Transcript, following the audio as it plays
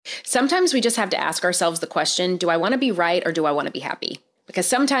sometimes we just have to ask ourselves the question, do I want to be right or do I want to be happy? Because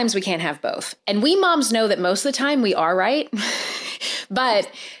sometimes we can't have both. And we moms know that most of the time we are right. But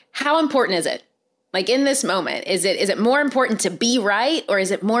how important is it? Like in this moment, is it more important to be right or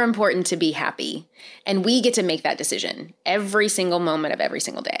is it more important to be happy? And we get to make that decision every single moment of every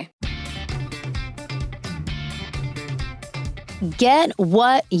single day. Get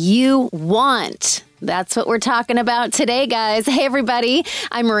what you want. That's what we're talking about today, guys. Hey, everybody.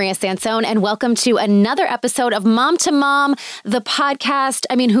 I'm Maria Sansone, and welcome to another episode of Mom to Mom, the podcast.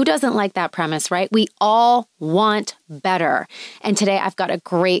 I mean, who doesn't like that premise, right? We all want better. And today I've got a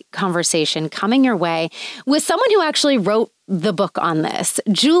great conversation coming your way with someone who actually wrote the book on this.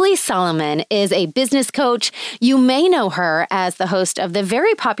 Julie Solomon is a business coach. You may know her as the host of the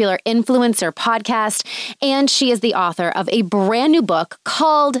very popular Influencer podcast, and she is the author of a brand new book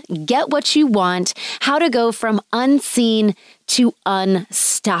called Get What You Want: How to Go from Unseen to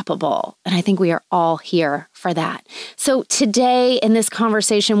Unstoppable. And I think we are all here for that. So today in this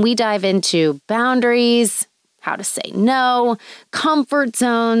conversation, we dive into boundaries, how to say no, comfort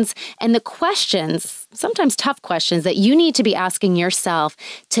zones, and the questions, sometimes tough questions, that you need to be asking yourself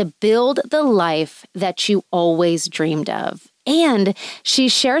to build the life that you always dreamed of. And she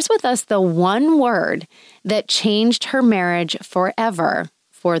shares with us the one word that changed her marriage forever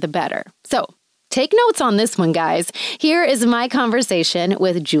for the better. So take notes on this one, guys. Here is my conversation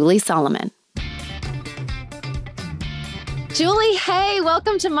with Julie Solomon. Julie, hey,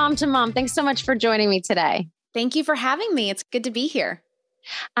 welcome to Mom to Mom. Thanks so much for joining me today. Thank you for having me. It's good to be here.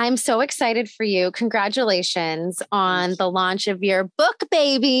 I'm so excited for you. Congratulations on the launch of your book,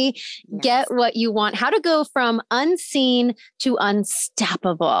 baby. Yes. Get What You Want: How to Go from Unseen to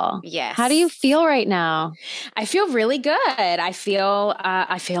Unstoppable. Yes. How do you feel right now? I feel really good. I feel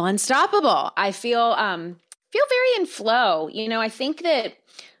unstoppable. I feel very in flow. I think that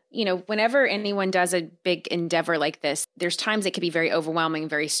whenever anyone does a big endeavor like this, there's times it can be very overwhelming,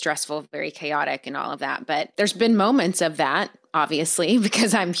 very stressful, very chaotic and all of that. But there's been moments of that, obviously,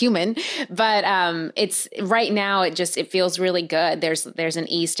 because I'm human. But it's right now, it feels really good. There's an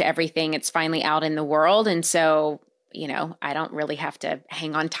ease to everything. It's finally out in the world. And so, I don't really have to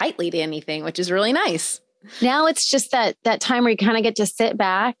hang on tightly to anything, which is really nice. Now it's just that time where you kind of get to sit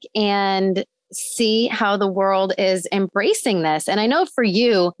back and see how the world is embracing this. And I know for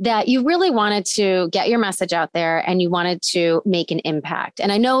you that you really wanted to get your message out there and you wanted to make an impact.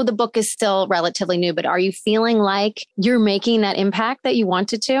 And I know the book is still relatively new, but are you feeling like you're making that impact that you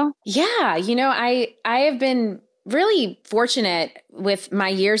wanted to? Yeah. I have been really fortunate with my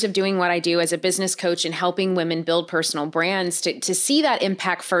years of doing what I do as a business coach and helping women build personal brands to see that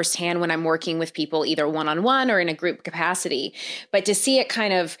impact firsthand when I'm working with people, either one-on-one or in a group capacity. But to see it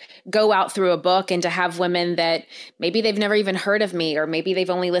kind of go out through a book and to have women that maybe they've never even heard of me, or maybe they've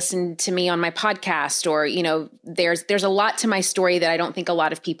only listened to me on my podcast, or, there's a lot to my story that I don't think a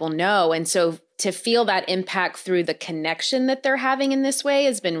lot of people know. And so to feel that impact through the connection that they're having in this way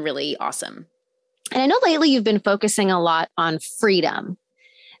has been really awesome. And I know lately you've been focusing a lot on freedom,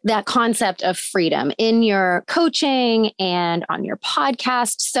 that concept of freedom in your coaching and on your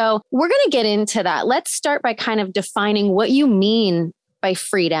podcast. So we're going to get into that. Let's start by kind of defining what you mean by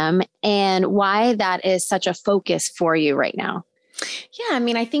freedom and why that is such a focus for you right now. Yeah,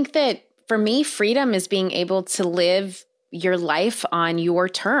 I think that for me, freedom is being able to live your life on your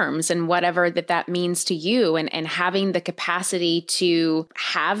terms and whatever that means to you, and having the capacity to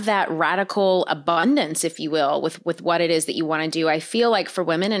have that radical abundance, if you will, with what it is that you want to do. I feel like for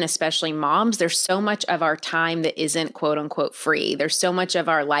women and especially moms, there's so much of our time that isn't quote unquote free. There's so much of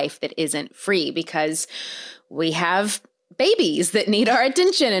our life that isn't free because we have babies that need our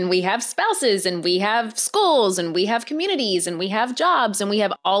attention, and we have spouses, and we have schools, and we have communities, and we have jobs, and we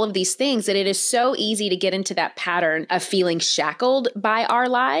have all of these things, that it is so easy to get into that pattern of feeling shackled by our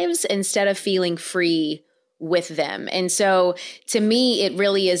lives instead of feeling free with them. And so to me, it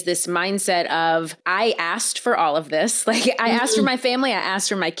really is this mindset of, I asked for all of this. Like I asked for my family, I asked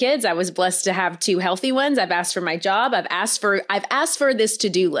for my kids. I was blessed to have 2 healthy ones. I've asked for my job. I've asked for this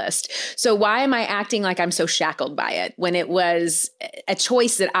to-do list. So why am I acting like I'm so shackled by it when it was a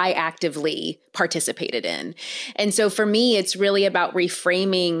choice that I actively participated in? And so for me, it's really about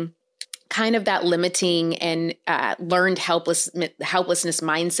reframing kind of that limiting and learned helplessness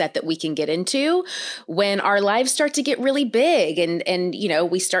mindset that we can get into when our lives start to get really big and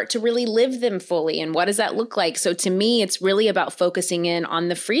we start to really live them fully. And what does that look like? So to me, it's really about focusing in on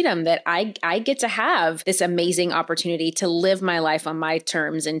the freedom that I get to have this amazing opportunity to live my life on my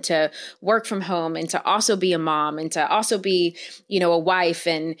terms and to work from home and to also be a mom and to also be, a wife.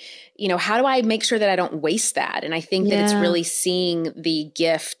 And, how do I make sure that I don't waste that? And I think that it's really seeing the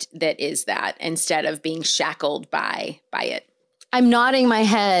gift that is that instead of being shackled by it. I'm nodding my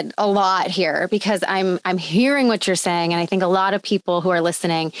head a lot here because I'm hearing what you're saying. And I think a lot of people who are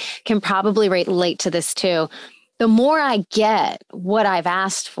listening can probably relate to this too. The more I get what I've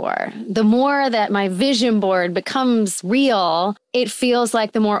asked for, the more that my vision board becomes real, it feels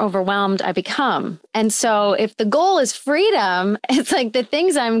like the more overwhelmed I become. And so if the goal is freedom, it's like the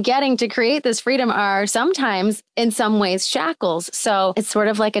things I'm getting to create this freedom are sometimes in some ways shackles. So it's sort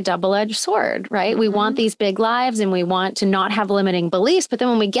of like a double-edged sword, right? We want these big lives and we want to not have limiting beliefs. But then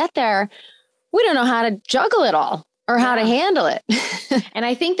when we get there, we don't know how to juggle it all or how to handle it. And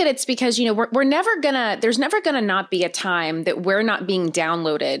I think that it's because, there's never gonna not be a time that we're not being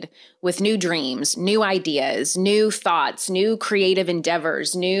downloaded with new dreams, new ideas, new thoughts, new creative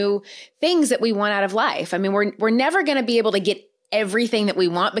endeavors, new things that we want out of life. I mean, we're never gonna be able to get everything that we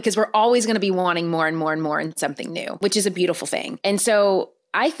want because we're always gonna be wanting more and more and more and something new, which is a beautiful thing. And so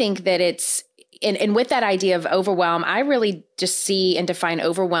I think that it's, and with that idea of overwhelm, I really just see and define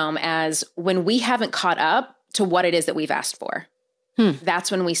overwhelm as when we haven't caught up to what it is that we've asked for. That's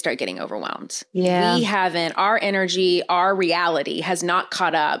when we start getting overwhelmed. Yeah. We haven't, our energy, our reality has not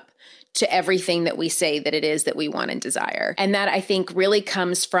caught up to everything that we say that it is that we want and desire. And that I think really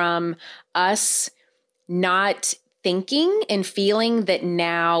comes from us not thinking and feeling that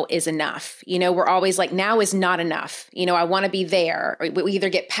now is enough. We're always like, now is not enough. I want to be there. Or we either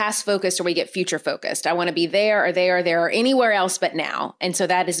get past focused or we get future focused. I want to be there or there or there or anywhere else but now. And so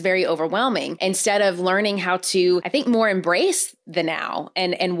that is very overwhelming instead of learning how to, I think, more embrace the now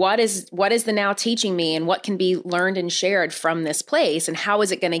and what is the now teaching me and what can be learned and shared from this place and how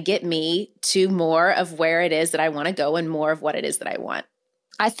is it going to get me to more of where it is that I want to go and more of what it is that I want.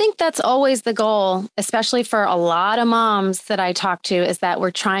 I think that's always the goal, especially for a lot of moms that I talk to, is that we're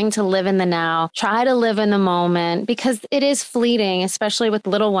trying to live in the now, try to live in the moment because it is fleeting, especially with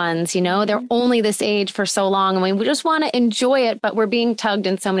little ones. They're only this age for so long and we just want to enjoy it, but we're being tugged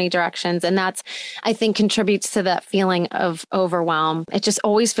in so many directions. And that's, I think, contributes to that feeling of overwhelm. It just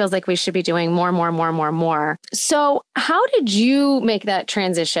always feels like we should be doing more. So how did you make that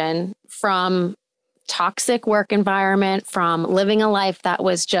transition from toxic work environment, from living a life that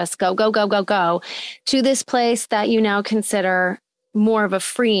was just go, to this place that you now consider more of a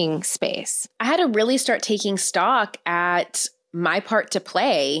freeing space? I had to really start taking stock at my part to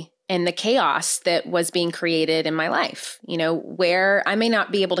play in the chaos that was being created in my life, where I may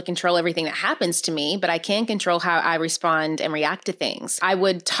not be able to control everything that happens to me, but I can control how I respond and react to things. I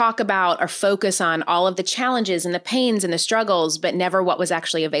would talk about or focus on all of the challenges and the pains and the struggles, but never what was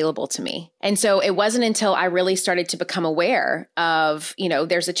actually available to me. And so it wasn't until I really started to become aware of,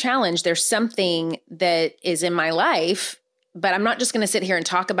 there's a challenge, there's something that is in my life, but I'm not just going to sit here and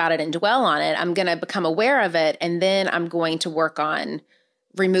talk about it and dwell on it. I'm going to become aware of it. And then I'm going to work on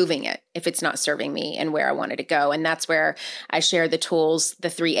removing it if it's not serving me and where I wanted to go. And that's where I share the tools, the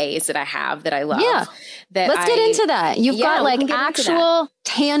 3 A's that I have that I love. Yeah. Let's get into that. You've got like actual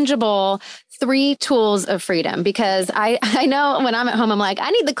tangible 3 tools of freedom, because I know when I'm at home, I'm like, I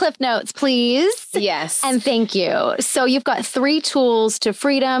need the Cliff Notes, please. Yes. And thank you. So you've got 3 tools to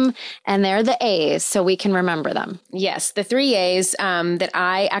freedom and they're the A's so we can remember them. Yes. The 3 A's that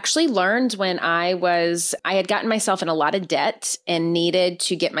I actually learned when I had gotten myself in a lot of debt and needed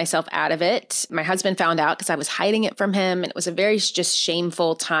to get myself out of it. My husband found out because I was hiding it from him. And it was a very just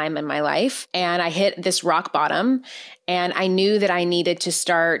shameful time in my life. And I hit this rock bottom and I knew that I needed to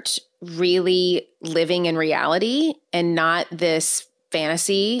start really living in reality and not this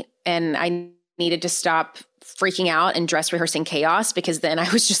fantasy. And I needed to stop freaking out and dress rehearsing chaos because then I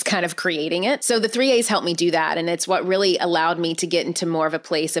was just kind of creating it. So the 3 A's helped me do that. And it's what really allowed me to get into more of a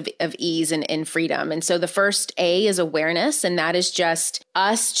place of ease and freedom. And so the first A is awareness. And that is just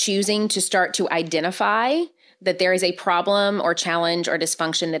us choosing to start to identify that there is a problem or challenge or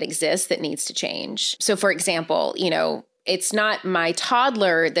dysfunction that exists that needs to change. So for example, it's not my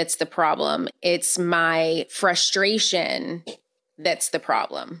toddler that's the problem. It's my frustration that's the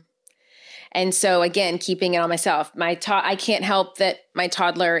problem. And so again, keeping it on myself, I can't help that my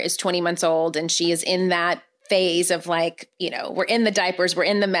toddler is 20 months old and she is in that phase of like, we're in the diapers, we're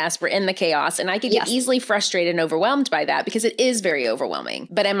in the mess, we're in the chaos. And I could get easily frustrated and overwhelmed by that because it is very overwhelming.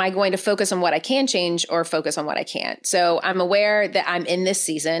 But am I going to focus on what I can change or focus on what I can't? So I'm aware that I'm in this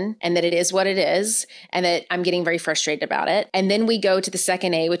season and that it is what it is and that I'm getting very frustrated about it. And then we go to the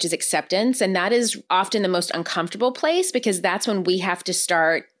second A, which is acceptance. And that is often the most uncomfortable place because that's when we have to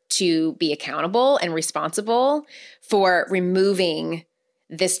start to be accountable and responsible for removing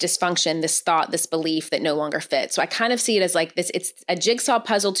this dysfunction, this thought, this belief that no longer fits. So I kind of see it as like this, it's a jigsaw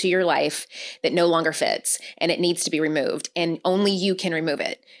puzzle to your life that no longer fits and it needs to be removed. And only you can remove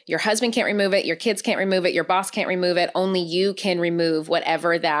it. Your husband can't remove it. Your kids can't remove it. Your boss can't remove it. Only you can remove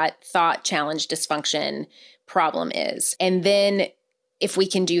whatever that thought, challenge, dysfunction problem is. And then if we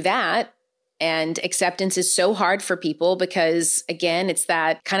can do that, and acceptance is so hard for people because, again, it's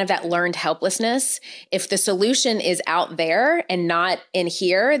that kind of that learned helplessness. If the solution is out there and not in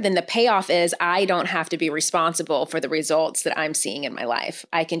here, then the payoff is I don't have to be responsible for the results that I'm seeing in my life.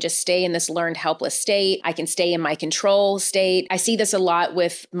 I can just stay in this learned helpless state. I can stay in my control state. I see this a lot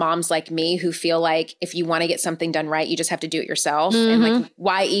with moms like me who feel like if you want to get something done right, you just have to do it yourself. And like,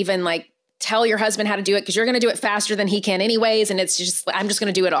 why even like tell your husband how to do it because you're going to do it faster than he can anyways. And it's just, I'm just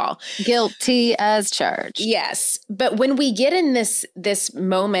going to do it all. Guilty as charged. Yes. But when we get in this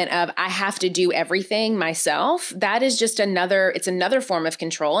moment of I have to do everything myself, that is just it's another form of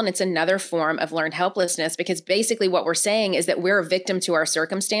control. And it's another form of learned helplessness because basically what we're saying is that we're a victim to our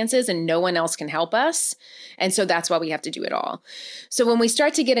circumstances and no one else can help us. And so that's why we have to do it all. So when we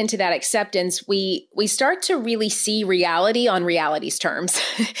start to get into that acceptance, we start to really see reality on reality's terms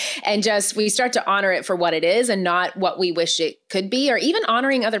and we start to honor it for what it is and not what we wish it could be, or even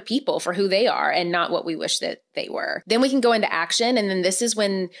honoring other people for who they are and not what we wish that they were. Then we can go into action. And then this is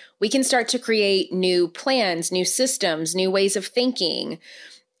when we can start to create new plans, new systems, new ways of thinking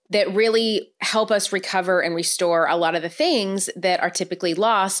that really help us recover and restore a lot of the things that are typically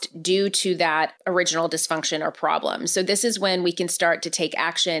lost due to that original dysfunction or problem. So this is when we can start to take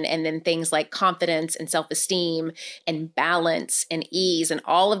action, and then things like confidence and self-esteem and balance and ease and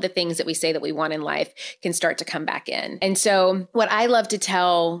all of the things that we say that we want in life can start to come back in. And so what I love to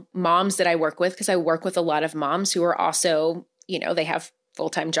tell moms that I work with, because I work with a lot of moms who are also, they have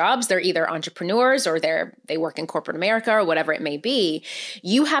full-time jobs. They're either entrepreneurs or they work in corporate America or whatever it may be.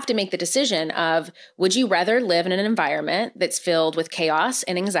 You have to make the decision of, would you rather live in an environment that's filled with chaos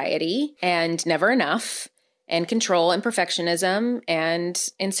and anxiety and never enough and control and perfectionism and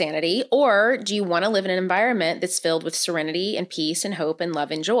insanity? Or do you want to live in an environment that's filled with serenity and peace and hope and love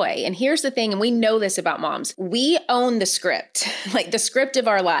and joy? And here's the thing, and we know this about moms. We own the script, like the script of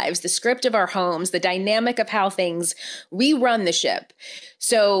our lives, the script of our homes, the dynamic of how we run the ship.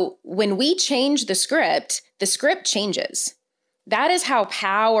 So when we change the script changes. That is how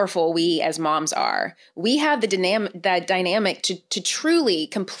powerful we as moms are. We have the dynamic to truly,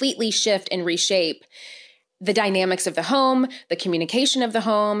 completely shift and reshape the dynamics of the home, the communication of the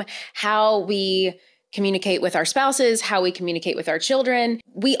home, how we communicate with our spouses, how we communicate with our children.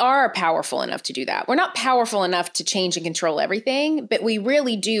 We are powerful enough to do that. We're not powerful enough to change and control everything, but we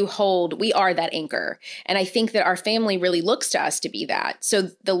really we are that anchor. And I think that our family really looks to us to be that. So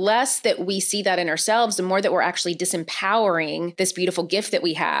the less that we see that in ourselves, the more that we're actually disempowering this beautiful gift that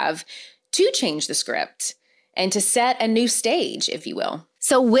we have to change the script and to set a new stage, if you will.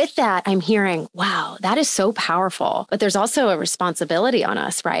 So with that, I'm hearing, wow, that is so powerful. But there's also a responsibility on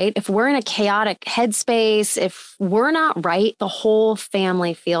us, right? If we're in a chaotic headspace, if we're not right, the whole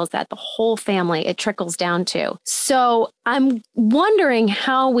family feels that. The whole family, it trickles down to. So I'm wondering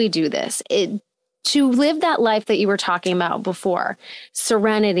how we do this. To live that life that you were talking about before,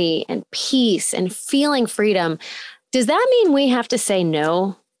 serenity and peace and feeling freedom, does that mean we have to say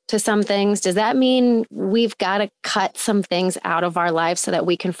no to some things? Does that mean we've got to cut some things out of our lives so that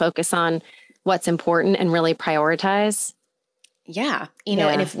we can focus on what's important and really prioritize? Yeah.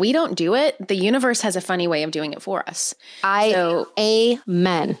 And if we don't do it, the universe has a funny way of doing it for us.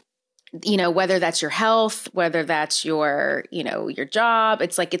 Amen. Whether that's your health, whether that's your job,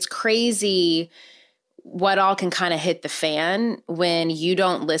 it's crazy what all can kind of hit the fan when you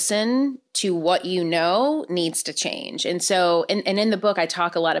don't listen to what needs to change. And so, and in the book, I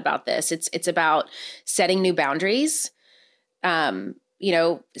talk a lot about this. It's about setting new boundaries, setting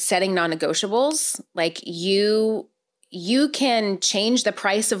non-negotiables. Like you can change the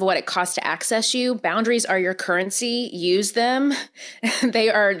price of what it costs to access you. Boundaries are your currency. Use them. They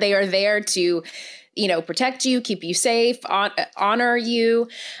are there to protect you, keep you safe, honor you,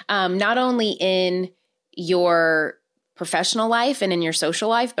 not only in your professional life and in your social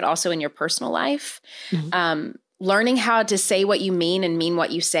life, but also in your personal life. Mm-hmm. Learning how to say what you mean and mean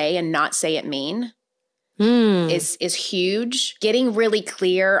what you say and not say it mean. is huge. Getting really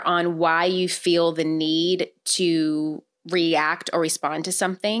clear on why you feel the need to react or respond to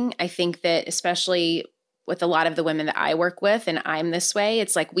something. I think that especially with a lot of the women that I work with, and I'm this way,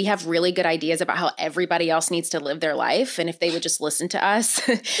 it's like we have really good ideas about how everybody else needs to live their life. And if they would just listen to us,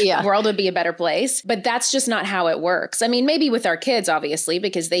 the world would be a better place. But that's just not how it works. I mean, maybe with our kids, obviously,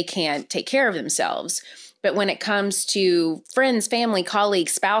 because they can't take care of themselves. But when it comes to friends, family,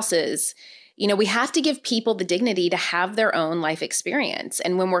 colleagues, spouses, we have to give people the dignity to have their own life experience.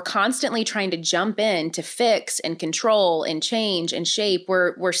 And when we're constantly trying to jump in to fix and control and change and shape,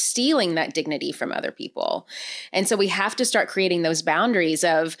 we're stealing that dignity from other people. And so we have to start creating those boundaries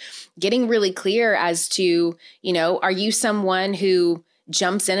of getting really clear as to, are you someone who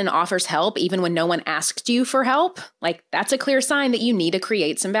jumps in and offers help even when no one asked you for help? Like, that's a clear sign that you need to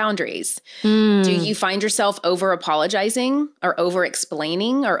create some boundaries. Do you find yourself over apologizing or over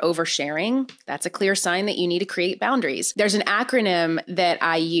explaining or oversharing? That's a clear sign that you need to create boundaries. There's an acronym that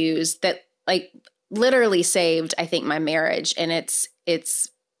I use that literally saved, I think, my marriage. And it's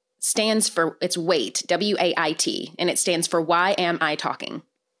WAIT, WAIT, and it stands for why am I talking?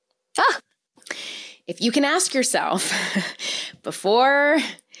 If you can ask yourself before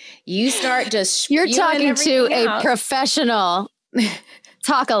you start just you're talking to a professional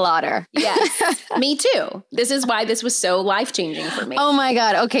talk-a-lotter. Yes, me too. This is why this was so life-changing for me. Oh my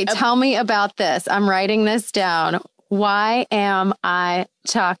God. Okay, tell me about this. I'm writing this down. Why am I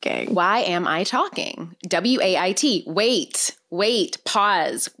talking? Why am I talking? WAIT. Wait,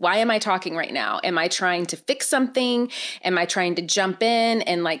 pause. Why am I talking right now? Am I trying to fix something? Am I trying to jump in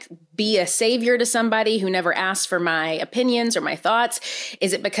and be a savior to somebody who never asked for my opinions or my thoughts?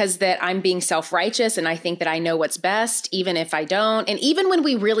 Is it because that I'm being self-righteous and I think that I know what's best, even if I don't? And even when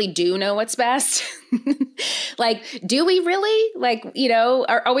we really do know what's best, do we really?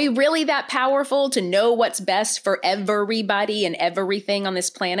 Are we really that powerful to know what's best for everybody and everything on this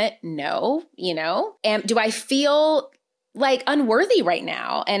planet? No, And do I feel unworthy right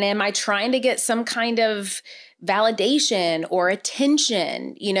now? And am I trying to get some kind of validation or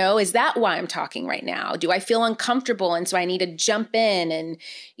attention? Is that why I'm talking right now? Do I feel uncomfortable? And so I need to jump in and,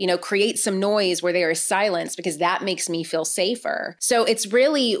 create some noise where there is silence because that makes me feel safer. So it's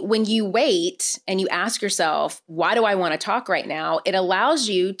really when you wait and you ask yourself, why do I want to talk right now? It allows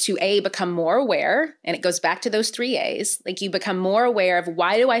you to become more aware. And it goes back to those 3 A's. You become more aware of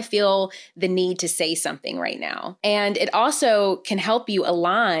why do I feel the need to say something right now? And it also can help you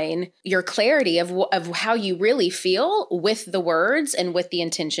align your clarity of how you really feel with the words and with the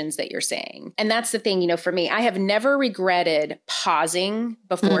intentions that you're saying. And that's the thing, for me, I have never regretted pausing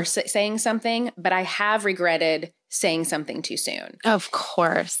before saying something, but I have regretted saying something too soon. Of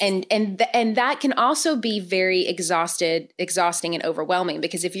course. And that can also be very exhausting and overwhelming,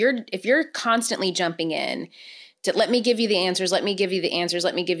 because if you're constantly jumping in to let me give you the answers, let me give you the answers,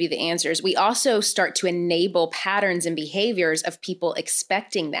 let me give you the answers, we also start to enable patterns and behaviors of people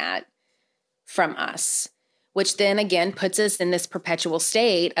expecting that from us, which then again puts us in this perpetual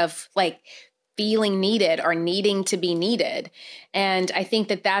state of feeling needed or needing to be needed. And I think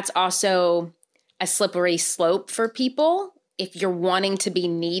that that's also a slippery slope for people. If you're wanting to be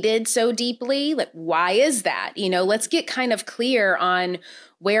needed so deeply, why is that? Let's get kind of clear on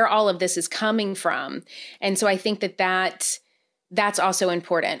where all of this is coming from. And so I think that that's also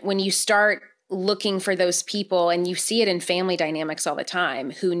important. When you start looking for those people, and you see it in family dynamics all the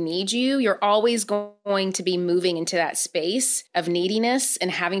time, who need you, you're always going to be moving into that space of neediness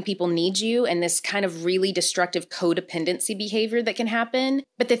and having people need you, and this kind of really destructive codependency behavior that can happen.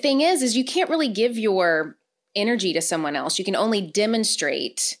 But the thing is you can't really give your energy to someone else. You can only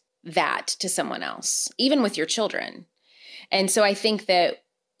demonstrate that to someone else, even with your children. And so I think that,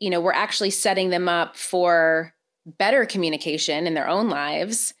 we're actually setting them up for better communication in their own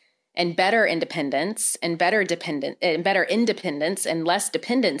lives, and better independence and better independence and less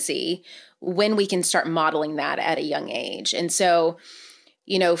dependency when we can start modeling that at a young age. And so,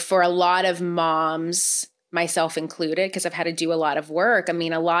 for a lot of moms, myself included, because I've had to do a lot of work, a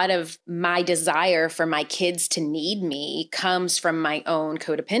lot of my desire for my kids to need me comes from my own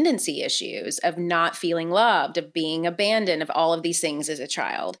codependency issues of not feeling loved, of being abandoned, of all of these things as a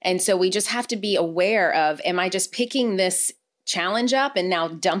child. And so we just have to be aware of, am I just picking this challenge up and now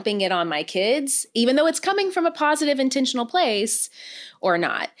dumping it on my kids, even though it's coming from a positive, intentional place, or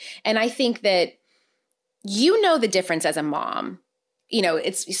not? And I think that the difference as a mom.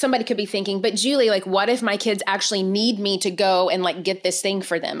 It's somebody could be thinking, but Julie, what if my kids actually need me to go and get this thing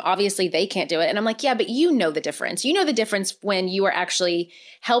for them? Obviously they can't do it. And I'm like, yeah, but the difference. You know the difference when you are actually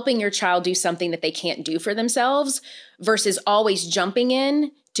helping your child do something that they can't do for themselves versus always jumping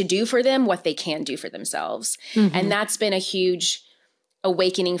in to do for them what they can do for themselves. Mm-hmm. And that's been a huge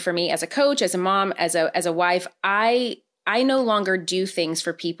awakening for me as a coach, as a mom, as a wife. I no longer do things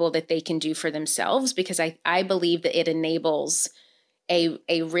for people that they can do for themselves, because I believe that it enables a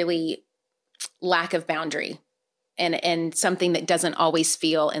really lack of boundary and something that doesn't always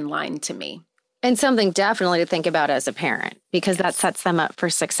feel in line to me. And something definitely to think about as a parent, because that sets them up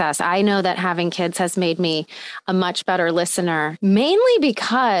for success. I know that having kids has made me a much better listener, mainly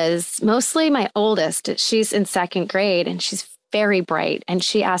because mostly my oldest, she's in second grade and she's very bright and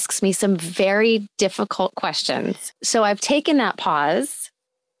she asks me some very difficult questions. So I've taken that pause,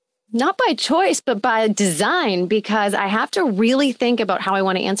 not by choice, but by design, because I have to really think about how I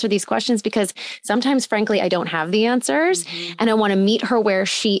want to answer these questions, because sometimes, frankly, I don't have the answers and I want to meet her where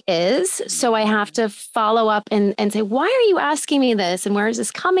she is. So I have to follow up and say, why are you asking me this? And where is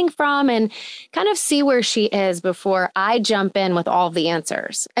this coming from? And kind of see where she is before I jump in with all of the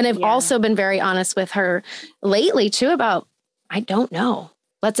answers. And I've also been very honest with her lately too about, I don't know.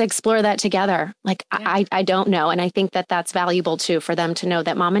 Let's explore that together. Like, I don't know. And I think that that's valuable too, for them to know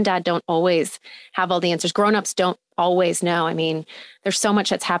that mom and dad don't always have all the answers. Grown-ups don't always know. I mean, there's so much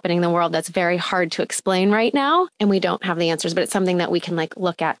that's happening in the world that's very hard to explain right now. And we don't have the answers, but it's something that we can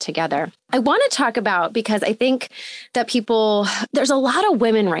look at together. I want to talk about, because I think that there's a lot of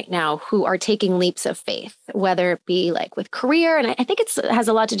women right now who are taking leaps of faith, whether it be with career. And I think it has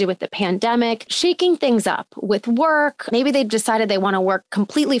a lot to do with the pandemic, shaking things up with work. Maybe they've decided they want to work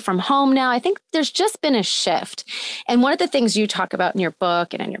completely from home now. I think there's just been a shift. And one of the things you talk about in your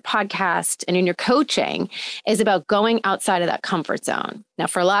book and in your podcast and in your coaching is about going outside of that comfort zone. Now,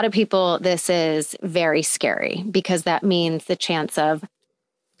 for a lot of people, this is very scary, because that means the chance of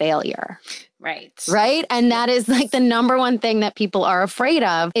failure. Right. And that is the number one thing that people are afraid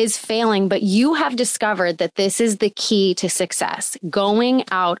of, is failing. But you have discovered that this is the key to success, going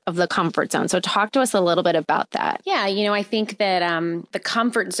out of the comfort zone. So talk to us a little bit about that. Yeah. I think that the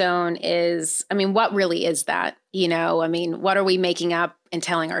comfort zone is, what really is that? What are we making up and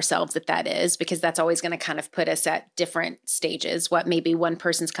telling ourselves that is? Because that's always going to kind of put us at different stages. What maybe one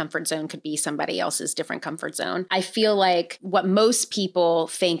person's comfort zone could be somebody else's different comfort zone. I feel like what most people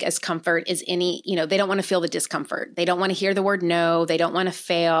think as comfort is they don't want to feel the discomfort. They don't want to hear the word no. They don't want to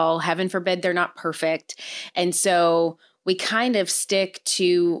fail. Heaven forbid they're not perfect. And so we kind of stick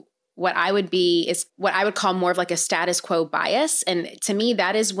to what I would call more of a status quo bias. And to me,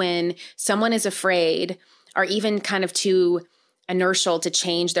 that is when someone is afraid or even kind of too inertial to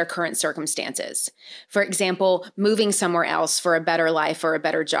change their current circumstances. For example, moving somewhere else for a better life or a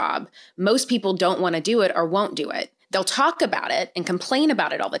better job. Most people don't want to do it or won't do it. They'll talk about it and complain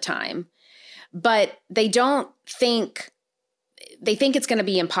about it all the time, but they think it's going to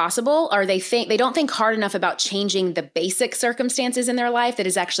be impossible, or they don't think hard enough about changing the basic circumstances in their life that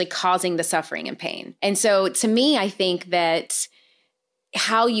is actually causing the suffering and pain. And so to me, I think that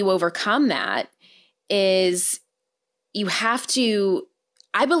how you overcome that is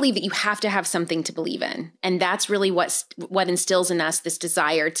I believe that you have to have something to believe in. And that's really what instills in us this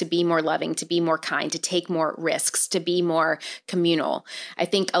desire to be more loving, to be more kind, to take more risks, to be more communal. I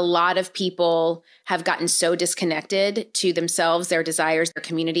think a lot of people have gotten so disconnected to themselves, their desires, their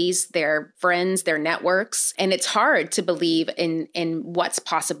communities, their friends, their networks. And it's hard to believe in what's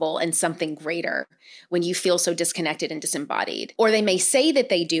possible and something greater when you feel so disconnected and disembodied. Or they may say that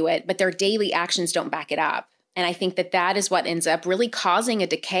they do it, but their daily actions don't back it up. And I think that is what ends up really causing a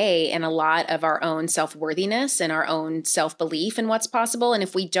decay in a lot of our own self-worthiness and our own self-belief in what's possible. And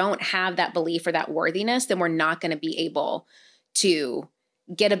if we don't have that belief or that worthiness, then we're not going to be able to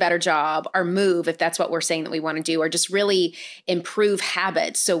get a better job or move if that's what we're saying that we want to do, or just really improve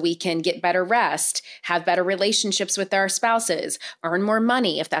habits so we can get better rest, have better relationships with our spouses, earn more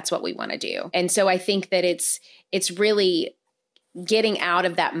money if that's what we want to do. And so I think that it's really getting out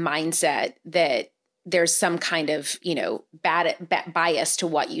of that mindset that there's some kind of, bad bias to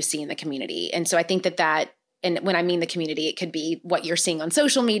what you see in the community. And so I think that, and when I mean the community, it could be what you're seeing on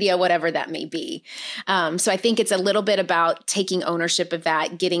social media, whatever that may be. So I think it's a little bit about taking ownership of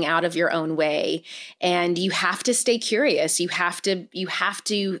that, getting out of your own way. And you have to stay curious. You have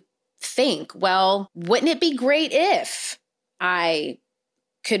to think, well, wouldn't it be great if I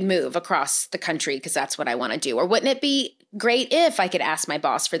could move across the country because that's what I want to do? Or wouldn't it be great if I could ask my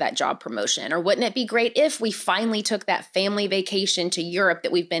boss for that job promotion? Or wouldn't it be great if we finally took that family vacation to Europe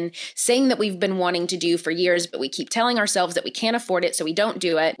that we've been saying that we've been wanting to do for years, but we keep telling ourselves that we can't afford it, so we don't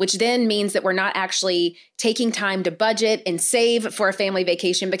do it, which then means that we're not actually taking time to budget and save for a family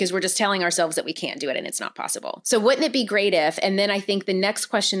vacation because we're just telling ourselves that we can't do it and it's not possible. So wouldn't it be great if? And then I think the next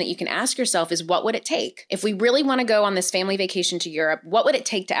question that you can ask yourself is, what would it take? If we really want to go on this family vacation to Europe, what would it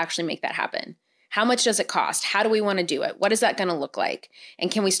take to actually make that happen? How much does it cost? How do we want to do it? What is that going to look like? And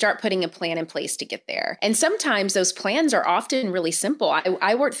can we start putting a plan in place to get there? And sometimes those plans are often really simple.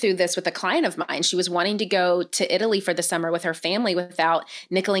 I worked through this with a client of mine. She was wanting to go to Italy for the summer with her family without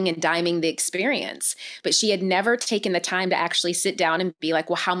nickeling and diming the experience. But she had never taken the time to actually sit down and be like,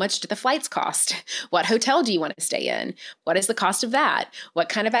 well, how much do the flights cost? What hotel do you want to stay in? What is the cost of that? What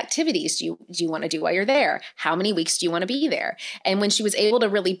kind of activities do you want to do while you're there? How many weeks do you want to be there? And when she was able to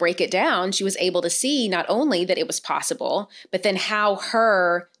really break it down, she was able to see not only that it was possible, but then how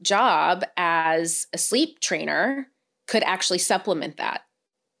her job as a sleep trainer could actually supplement that.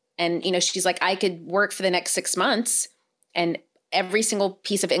 And, she's like, I could work for the next 6 months and every single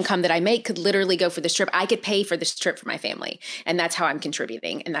piece of income that I make could literally go for this trip. I could pay for this trip for my family. And that's how I'm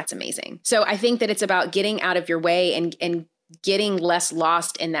contributing. And that's amazing. So I think that it's about getting out of your way and getting less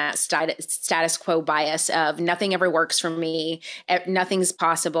lost in that status quo bias of nothing ever works for me. Nothing's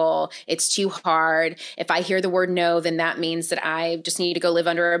possible. It's too hard. If I hear the word no, then that means that I just need to go live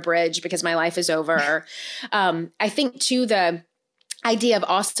under a bridge because my life is over. I think too, the idea of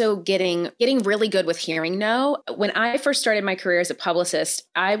also getting really good with hearing no. When I first started my career as a publicist,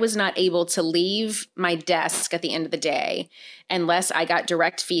 I was not able to leave my desk at the end of the day unless I got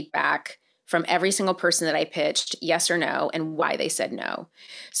direct feedback from every single person that I pitched, yes or no, and why they said no.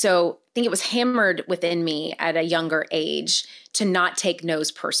 So I think it was hammered within me at a younger age to not take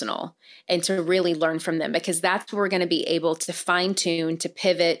no's personal and to really learn from them, because that's where we're going to be able to fine tune, to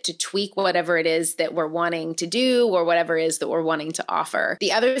pivot, to tweak whatever it is that we're wanting to do or whatever it is that we're wanting to offer.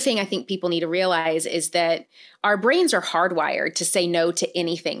 The other thing I think people need to realize is that our brains are hardwired to say no to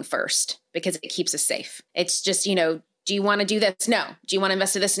anything first because it keeps us safe. It's just, do you want to do this? No. Do you want to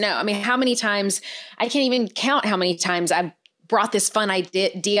invest in this? No. I mean, how many times, I can't even count how many times I've brought this fun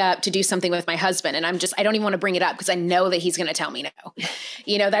idea up to do something with my husband. And I don't even want to bring it up because I know that he's going to tell me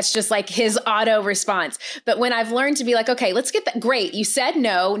no. That's just like his auto response. But when I've learned to be like, okay, let's get that. Great. You said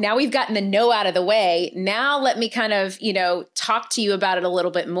no. Now we've gotten the no out of the way. Now let me kind of, talk to you about it a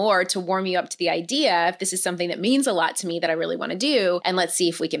little bit more to warm you up to the idea. If this is something that means a lot to me that I really want to do, and let's see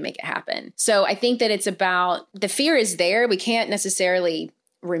if we can make it happen. So I think that it's about, the fear is there. We can't necessarily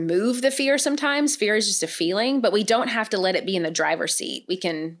remove the fear sometimes. Fear is just a feeling, but we don't have to let it be in the driver's seat. We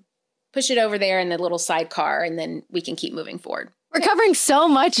can push it over there in the little sidecar, and then we can keep moving forward. We're covering so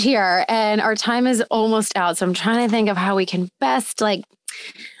much here, and our time is almost out. So I'm trying to think of how we can best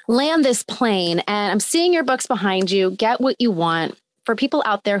land this plane. And I'm seeing your books behind you. Get what you want. For people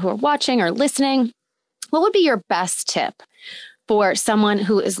out there who are watching or listening, what would be your best tip for someone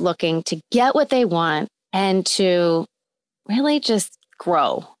who is looking to get what they want and to really just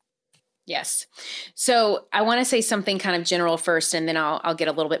grow? Yes. So I want to say something kind of general first, and then I'll get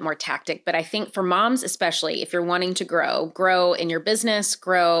a little bit more tactic. But I think for moms, especially if you're wanting to grow in your business,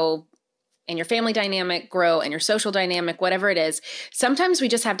 grow in your family dynamic, grow in your social dynamic, whatever it is, sometimes we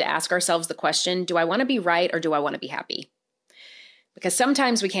just have to ask ourselves the question, do I want to be right or do I want to be happy? Because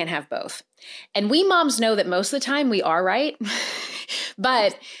sometimes we can't have both. And we moms know that most of the time we are right.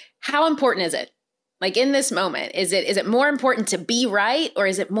 But how important is it? Like in this moment, is it more important to be right or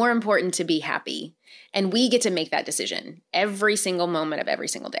is it more important to be happy? And we get to make that decision every single moment of every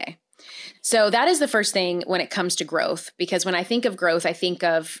single day. So that is the first thing when it comes to growth, because when I think of growth, I think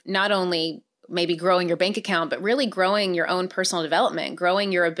of not only maybe growing your bank account, but really growing your own personal development,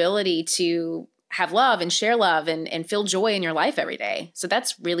 growing your ability to have love and share love and feel joy in your life every day. So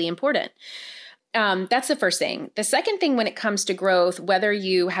that's really important. That's the first thing. The second thing when it comes to growth, whether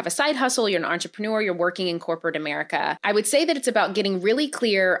you have a side hustle, you're an entrepreneur, you're working in corporate America, I would say that it's about getting really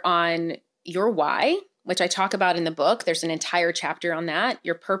clear on your why, which I talk about in the book. There's an entire chapter on that,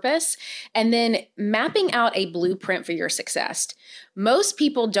 your purpose, and then mapping out a blueprint for your success. Most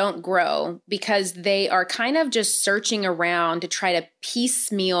people don't grow because they are kind of just searching around to try to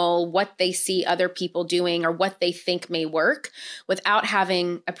piecemeal what they see other people doing or what they think may work without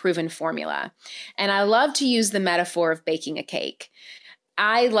having a proven formula. And I love to use the metaphor of baking a cake.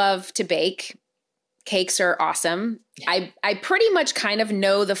 I love to bake. Cakes are awesome. I pretty much kind of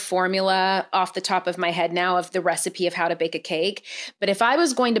know the formula off the top of my head now of the recipe of how to bake a cake. But if I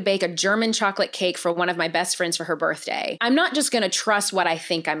was going to bake a German chocolate cake for one of my best friends for her birthday, I'm not just going to trust what I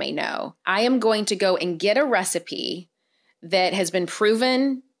think I may know. I am going to go and get a recipe that has been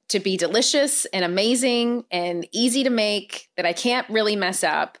proven to be delicious and amazing and easy to make that I can't really mess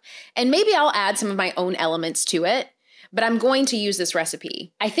up. And maybe I'll add some of my own elements to it. but I'm going to use this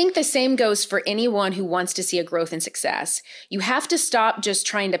recipe. I think the same goes for anyone who wants to see a growth and success. You have to stop just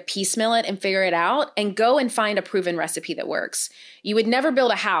trying to piecemeal it and figure it out and go and find a proven recipe that works. You would never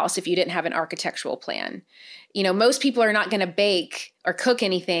build a house if you didn't have an architectural plan. Most people are not going to bake or cook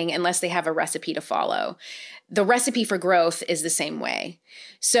anything unless they have a recipe to follow. The recipe for growth is the same way.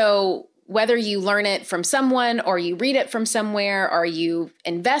 So whether you learn it from someone or you read it from somewhere or you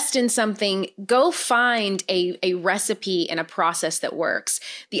invest in something, go find a recipe and a process that works.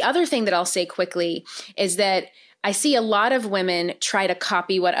 The other thing that I'll say quickly is that I see a lot of women try to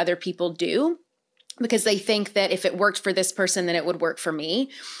copy what other people do because they think that if it worked for this person, then it would work for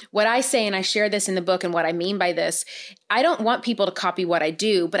me. What I say, and I share this in the book, and what I mean by this, I don't want people to copy what I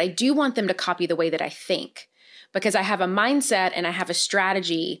do, but I do want them to copy the way that I think, because I have a mindset and I have a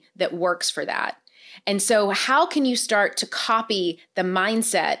strategy that works for that. And so how can you start to copy the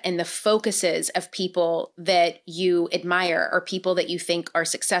mindset and the focuses of people that you admire or people that you think are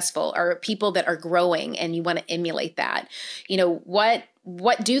successful or people that are growing and you want to emulate that?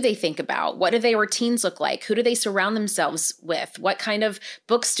 What do they think about? What do their routines look like? Who do they surround themselves with? What kind of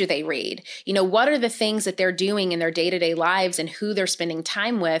books do they read? What are the things that they're doing in their day-to-day lives and who they're spending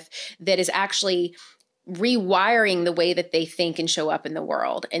time with that is actually rewiring the way that they think and show up in the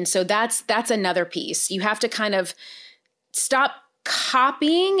world? And so that's another piece. You have to kind of stop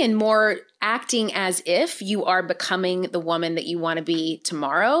copying and more acting as if you are becoming the woman that you want to be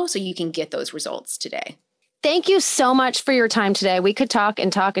tomorrow so you can get those results today. Thank you so much for your time today. We could talk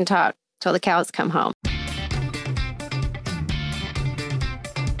and talk and talk till the cows come home.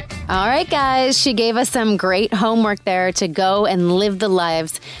 All right, guys, she gave us some great homework there to go and live the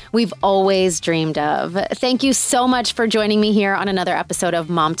lives we've always dreamed of. Thank you so much for joining me here on another episode of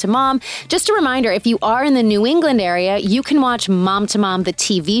Mom to Mom. Just a reminder, if you are in the New England area, you can watch Mom to Mom, the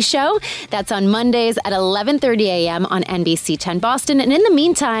TV show. That's on Mondays at 11:30 a.m. on NBC 10 Boston. And in the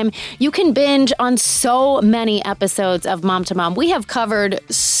meantime, you can binge on so many episodes of Mom to Mom. We have covered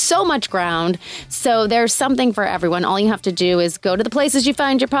so much ground, so there's something for everyone. All you have to do is go to the places you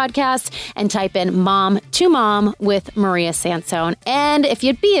find your podcast and type in Mom to Mom with Maria Sansone. And if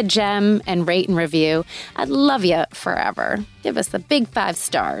you'd be a gem and rate and review, I'd love you forever. Give us the big 5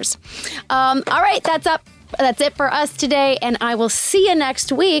 stars. All right, that's it for us today. And I will see you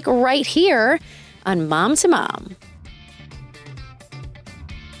next week right here on Mom to Mom.